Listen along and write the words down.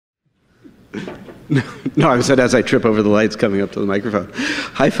No, I said as I trip over the lights coming up to the microphone.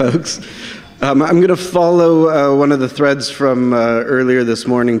 Hi, folks. I'm going to follow one of the threads from earlier this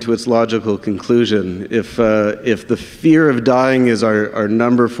morning to its logical conclusion. If the fear of dying is our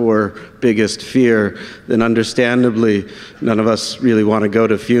number 4 biggest fear, then understandably none of us really want to go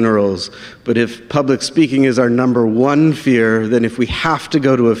to funerals. But if public speaking is our number 1 fear, then if we have to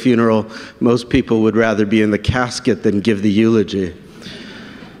go to a funeral, most people would rather be in the casket than give the eulogy.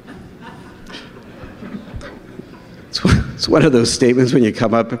 It's one of those statements when you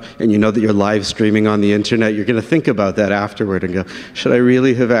come up and you know that you're live streaming on the internet, you're going to think about that afterward and go, should I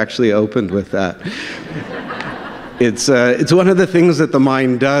really have actually opened with that? It's one of the things that the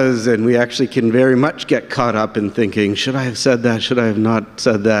mind does, and we actually can very much get caught up in thinking, should I have said that, should I have not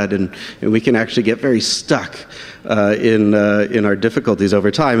said that, and we can actually get very stuck in our difficulties over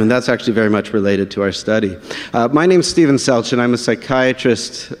time, and that's actually very much related to our study. My name's Stephen Selchen. I'm a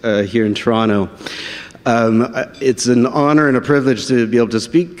psychiatrist here in Toronto. It's an honor and a privilege to be able to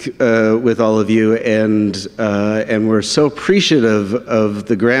speak with all of you, and we're so appreciative of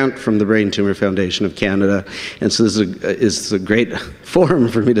the grant from the Brain Tumor Foundation of Canada, and so this is a great forum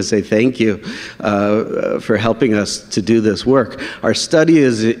for me to say thank you for helping us to do this work. Our study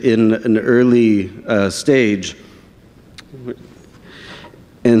is in an early stage,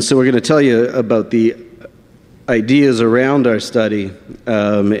 and so we're going to tell you about the ideas around our study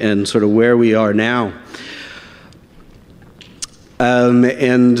and sort of where we are now.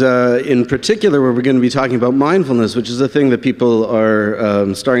 In particular, we're going to be talking about mindfulness, which is a thing that people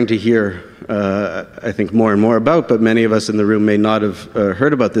are starting to hear, I think, more and more about, but many of us in the room may not have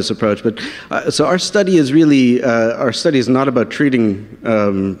heard about this approach. But so our study is really, our study is not about treating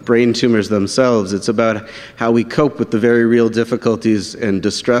brain tumors themselves. It's about how we cope with the very real difficulties and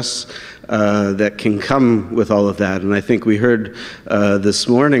distress that can come with all of that. And I think we heard this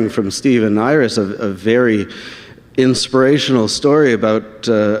morning from Steve and Iris a very inspirational story about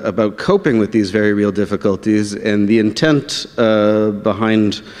coping with these very real difficulties, and the intent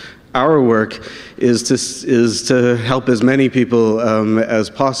behind our work is to help as many people as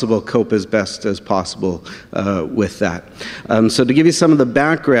possible cope as best as possible with that. So to give you some of the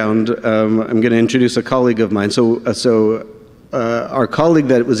background, I'm going to introduce a colleague of mine. Our colleague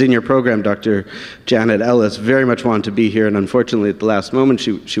that was in your program, Dr. Janet Ellis, very much wanted to be here, and unfortunately at the last moment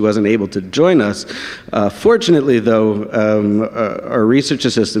she wasn't able to join us. Fortunately, though, our research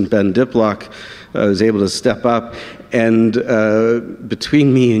assistant, Ben Diplock, was able to step up, and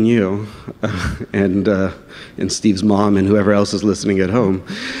between me and you, and Steve's mom and whoever else is listening at home,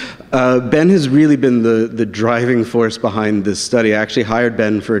 Ben has really been the driving force behind this study. I actually hired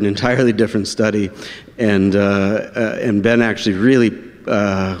Ben for an entirely different study, and Ben actually really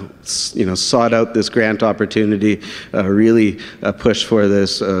sought out this grant opportunity, really pushed for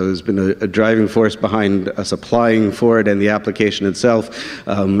this. Has been a driving force behind us applying for it and the application itself,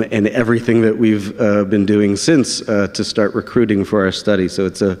 and everything that we've been doing since to start recruiting for our study. So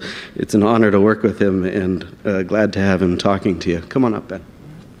it's an honor to work with him, and glad to have him talking to you. Come on up, Ben.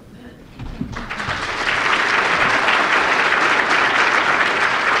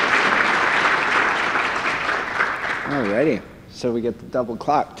 Alrighty, so we get the double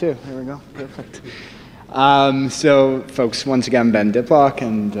clap too. There we go, perfect. So folks, once again, Ben Diplock,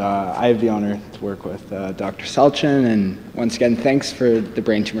 and I have the honor to work with Dr. Selchen, and once again, thanks for the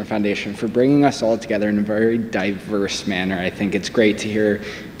Brain Tumor Foundation for bringing us all together in a very diverse manner. I think it's great to hear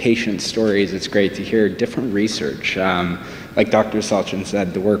patient stories, it's great to hear different research. Like Dr. Selchen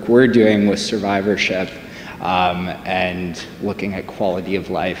said, the work we're doing with Survivorship and looking at quality of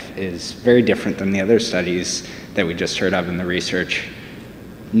life is very different than the other studies that we just heard of in the research.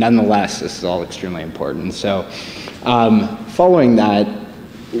 Nonetheless, this is all extremely important. So following that,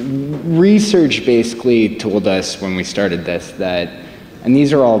 research basically told us when we started this that, and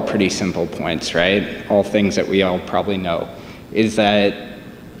these are all pretty simple points, right? All things that we all probably know, is that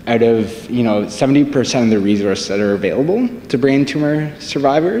out of 70% of the resources that are available to brain tumor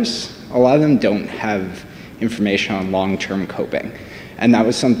survivors, a lot of them don't have information on long-term coping. And that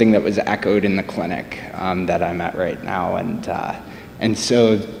was something that was echoed in the clinic that I'm at right now. And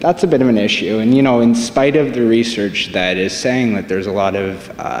so that's a bit of an issue. And in spite of the research that is saying that there's a lot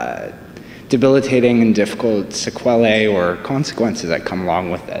of debilitating and difficult sequelae or consequences that come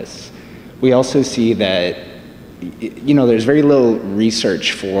along with this, we also see that there's very little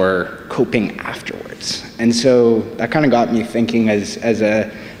research for coping afterwards. And so that kind of got me thinking as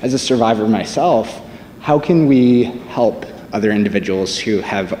a survivor myself, how can we help other individuals who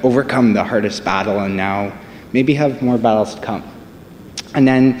have overcome the hardest battle and now maybe have more battles to come? And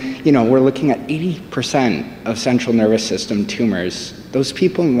then, we're looking at 80% of central nervous system tumors those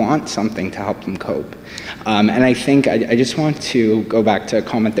people want something to help them cope. And I think I just want to go back to a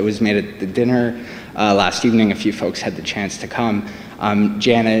comment that was made at the dinner last evening. A few folks had the chance to come.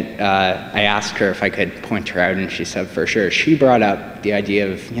 Janet, I asked her if I could point her out, and she said for sure. She brought up the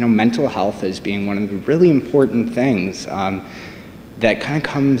idea of mental health as being one of the really important things that can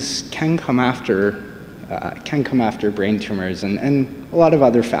come after brain tumors and a lot of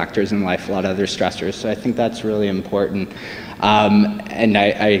other factors in life, a lot of other stressors. So I think that's really important. And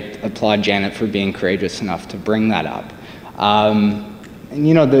I applaud Janet for being courageous enough to bring that up. And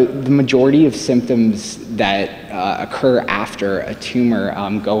the majority of symptoms that occur after a tumor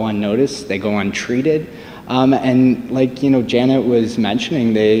go unnoticed, they go untreated. And like Janet was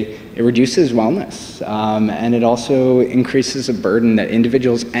mentioning, it reduces wellness, and it also increases a burden that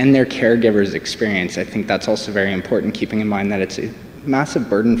individuals and their caregivers experience. I think that's also very important, keeping in mind that it's a massive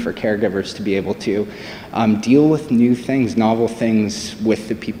burden for caregivers to be able to deal with new things, novel things with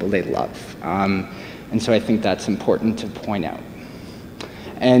the people they love. And so I think that's important to point out.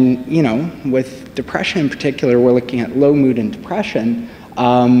 And with depression in particular, we're looking at low mood and depression.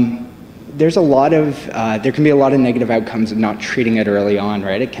 There can be a lot of negative outcomes of not treating it early on,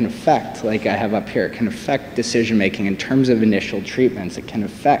 right? It can affect, like I have up here, it can affect decision-making in terms of initial treatments. It can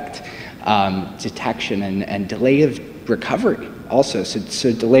affect detection and delay of recovery also.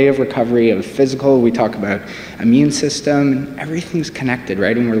 So delay of recovery of physical, we talk about immune system, everything's connected,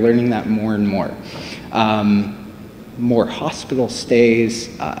 right? And we're learning that more and more. More hospital stays,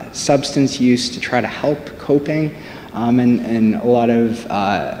 substance use to try to help coping, and a lot of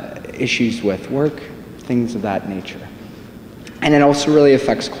issues with work, things of that nature. And it also really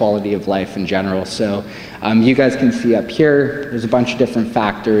affects quality of life in general. So you guys can see up here, there's a bunch of different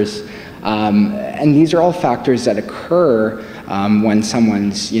factors. And these are all factors that occur when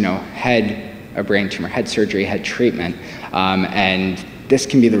someone's had a brain tumor, had surgery, had treatment. And this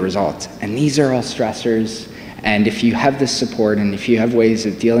can be the result. And these are all stressors. And if you have this support and if you have ways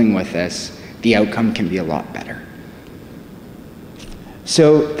of dealing with this, the outcome can be a lot better.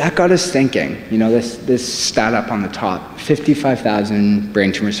 So that got us thinking, this stat up on the top, 55,000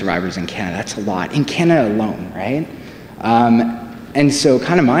 brain tumor survivors in Canada, that's a lot, in Canada alone, right? And so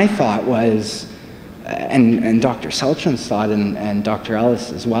kind of my thought was, and Dr. Selchen's thought and Dr.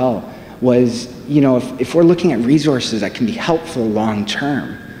 Ellis as well, was, if we're looking at resources that can be helpful long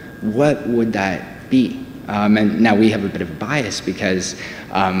term, what would that be? And now we have a bit of a bias because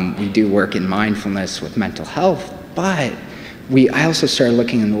we do work in mindfulness with mental health, but I also started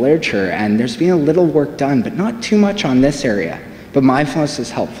looking in the literature, and there's been a little work done, but not too much on this area. But mindfulness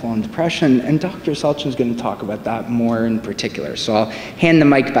is helpful in depression, and Dr. Selchen is going to talk about that more in particular. So I'll hand the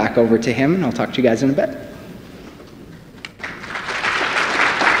mic back over to him, and I'll talk to you guys in a bit.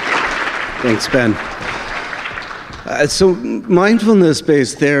 Thanks, Ben. So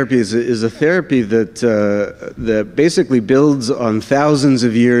mindfulness-based therapy is a therapy that basically builds on thousands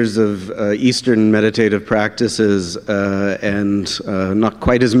of years of Eastern meditative practices and not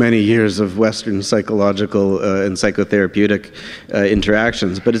quite as many years of Western psychological and psychotherapeutic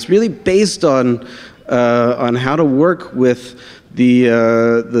interactions. But it's really based on how to work with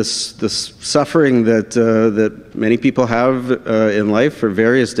the suffering that many people have in life for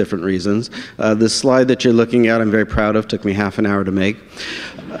various different reasons. This slide that you're looking at, I'm very proud of, took me half an hour to make.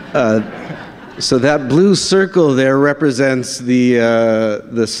 So that blue circle there represents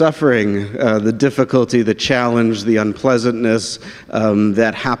the suffering, the difficulty, the challenge, the unpleasantness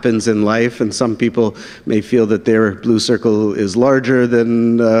that happens in life. And some people may feel that their blue circle is larger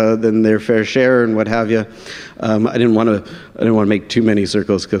than their fair share and what have you. I didn't want to make too many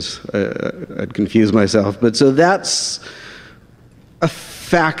circles because I'd confuse myself. But so that's a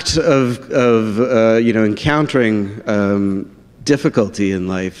fact of encountering difficulty in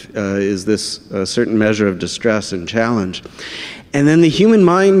life, is this certain measure of distress and challenge. And then the human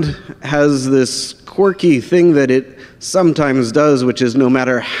mind has this quirky thing that it sometimes does, which is no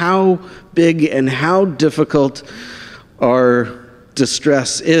matter how big and how difficult our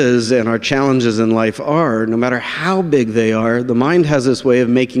distress is and our challenges in life are, no matter how big they are, the mind has this way of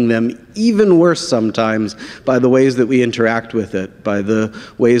making them even worse sometimes by the ways that we interact with it, by the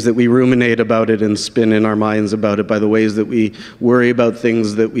ways that we ruminate about it and spin in our minds about it, by the ways that we worry about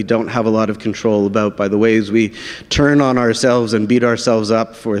things that we don't have a lot of control about, by the ways we turn on ourselves and beat ourselves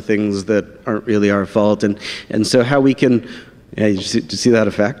up for things that aren't really our fault. And so how we can... Yeah, you see that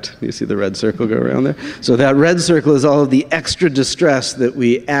effect? You see the red circle go around there? So that red circle is all of the extra distress that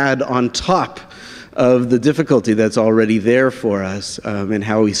we add on top of the difficulty that's already there for us, and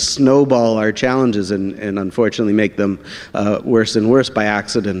how we snowball our challenges and unfortunately make them worse and worse by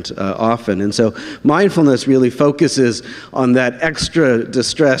accident often. And so mindfulness really focuses on that extra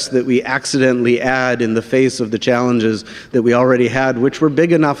distress that we accidentally add in the face of the challenges that we already had, which were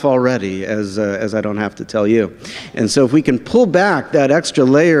big enough already, as I don't have to tell you. And so if we can pull back that extra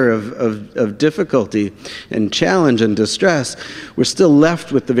layer of difficulty and challenge and distress, we're still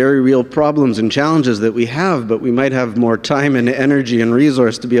left with the very real problems and challenges that we have, but we might have more time and energy and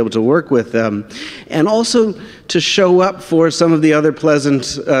resource to be able to work with them, and also to show up for some of the other pleasant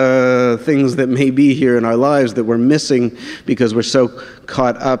things that may be here in our lives that we're missing because we're so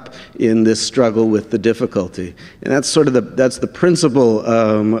caught up in this struggle with the difficulty. And that's sort of the principle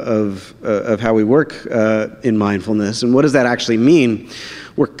of how we work in mindfulness. And what does that actually mean?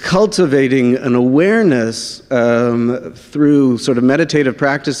 We're cultivating an awareness through sort of meditative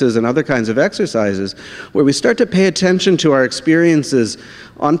practices and other kinds of exercises where we start to pay attention to our experiences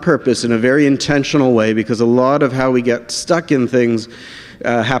on purpose in a very intentional way, because a lot of how we get stuck in things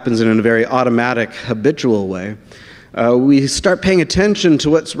happens in a very automatic, habitual way. We start paying attention to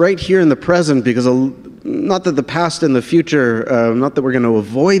what's right here in the present, because not that the past and the future, not that we're going to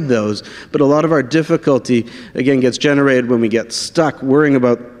avoid those, but a lot of our difficulty, again, gets generated when we get stuck worrying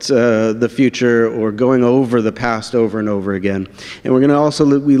about the future or going over the past over and over again. And we're going to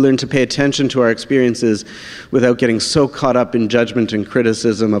also, we learn to pay attention to our experiences without getting so caught up in judgment and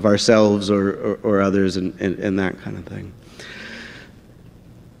criticism of ourselves or others and that kind of thing.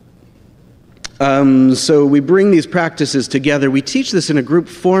 So we bring these practices together. We teach this in a group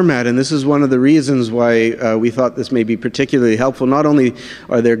format, and this is one of the reasons why we thought this may be particularly helpful. Not only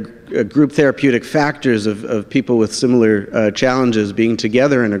are there group therapeutic factors of people with similar challenges being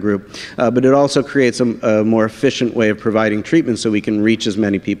together in a group, but it also creates a more efficient way of providing treatment so we can reach as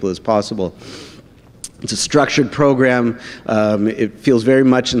many people as possible. It's a structured program. It feels very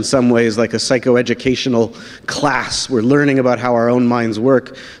much in some ways like a psychoeducational class. We're learning about how our own minds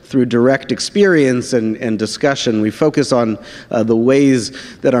work through direct experience and discussion. We focus on the ways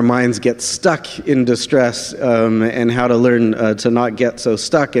that our minds get stuck in distress, and how to learn to not get so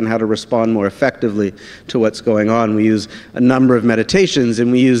stuck and how to respond more effectively to what's going on. We use a number of meditations,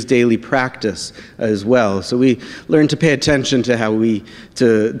 and we use daily practice as well. So we learn to pay attention to how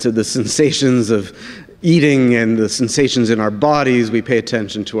to the sensations of eating and the sensations in our bodies. We pay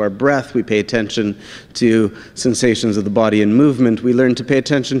attention to our breath. We pay attention to sensations of the body and movement. We learn to pay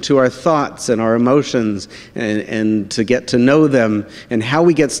attention to our thoughts and our emotions and to get to know them and how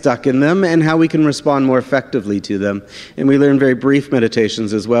we get stuck in them and how we can respond more effectively to them. And we learn very brief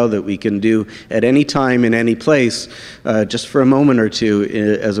meditations as well that we can do at any time in any place, just for a moment or two,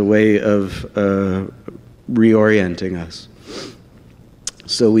 as a way of reorienting us.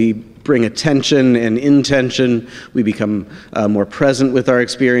 So we bring attention and intention. We become more present with our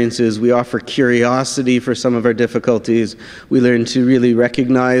experiences. We offer curiosity for some of our difficulties. We learn to really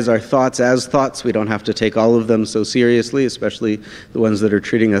recognize our thoughts as thoughts. We don't have to take all of them so seriously, especially the ones that are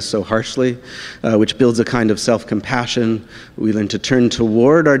treating us so harshly, which builds a kind of self-compassion. We learn to turn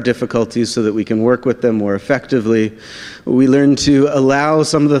toward our difficulties so that we can work with them more effectively. We learn to allow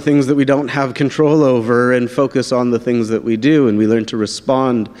some of the things that we don't have control over and focus on the things that we do, and we learn to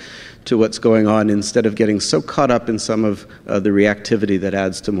respond to what's going on instead of getting so caught up in some of the reactivity that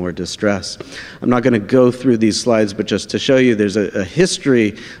adds to more distress. I'm not going to go through these slides, but just to show you there's a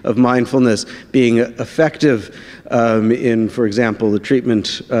history of mindfulness being effective in, for example, the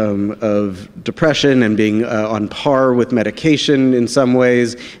treatment of depression and being on par with medication in some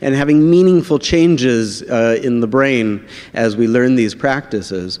ways, and having meaningful changes in the brain as we learn these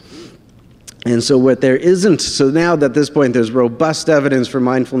practices. And so what there isn't, so now at this point there's robust evidence for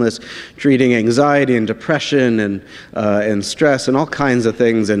mindfulness treating anxiety and depression and stress and all kinds of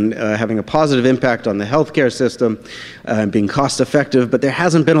things, and having a positive impact on the healthcare system, being cost effective, but there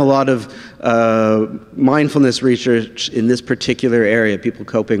hasn't been a lot of mindfulness research in this particular area, people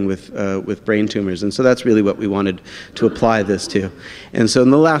coping with brain tumors. And so that's really what we wanted to apply this to. And so in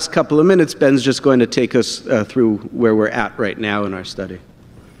the last couple of minutes, Ben's just going to take us through where we're at right now in our study.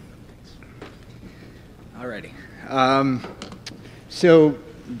 Alrighty. So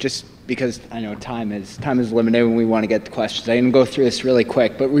just because I know time is limited and we want to get to questions, I'm going to go through this really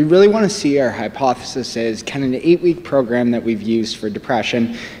quick, but we really want to see, our hypothesis is, can an 8-week program that we've used for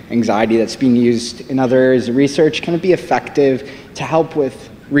depression, anxiety, that's being used in other areas of research, can it be effective to help with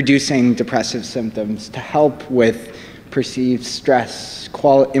reducing depressive symptoms, to help with perceived stress,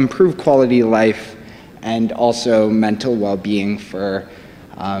 improve quality of life, and also mental well-being for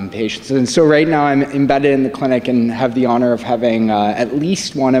patients. And so right now I'm embedded in the clinic and have the honor of having at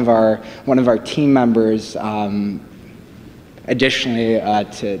least one of our team members, additionally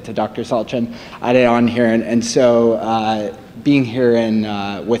to Dr. Selchen, added on here. And so being here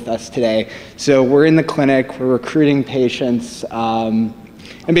with us today. So we're in the clinic, we're recruiting patients, and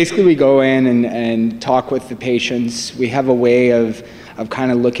basically we go in and talk with the patients. We have a way of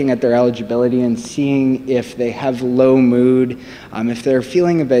kind of looking at their eligibility and seeing if they have low mood, if they're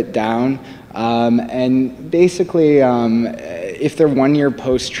feeling a bit down, and basically if they're 1 year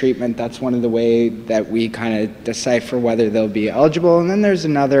post-treatment, that's one of the ways that we kind of decipher whether they'll be eligible. And then there's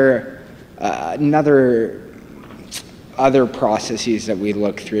other processes that we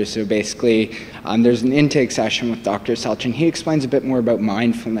look through. So basically, there's an intake session with Dr. Selchen. He explains a bit more about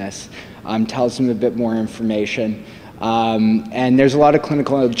mindfulness, tells them a bit more information. And there's a lot of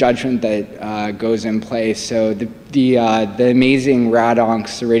clinical judgment that goes in place. So the amazing rad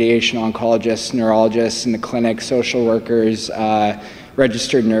oncs, the radiation oncologists, neurologists in the clinic, social workers,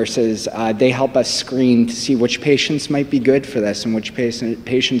 registered nurses, they help us screen to see which patients might be good for this and which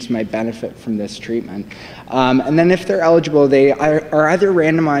patients might benefit from this treatment. And then if they're eligible, they are either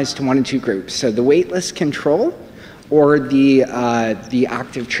randomized to 1 of 2 groups. So the waitlist control or the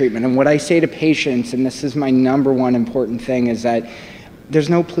active treatment. And what I say to patients, and this is my #1 important thing, is that there's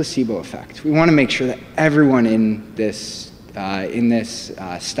no placebo effect. We want to make sure that everyone in this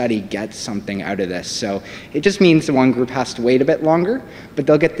study gets something out of this. So it just means the one group has to wait a bit longer, but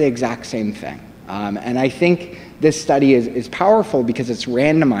they'll get the exact same thing. And I think this study is powerful because it's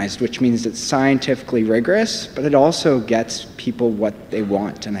randomized, which means it's scientifically rigorous, but it also gets people what they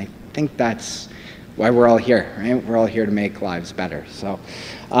want. And I think that's why we're all here, right? We're all here to make lives better. So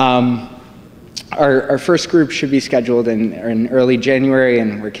our first group should be scheduled in early January,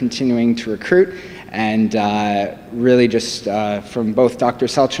 and we're continuing to recruit. And really just from both Dr.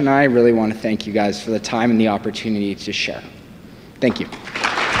 Selchen and I really want to thank you guys for the time and the opportunity to share. Thank you.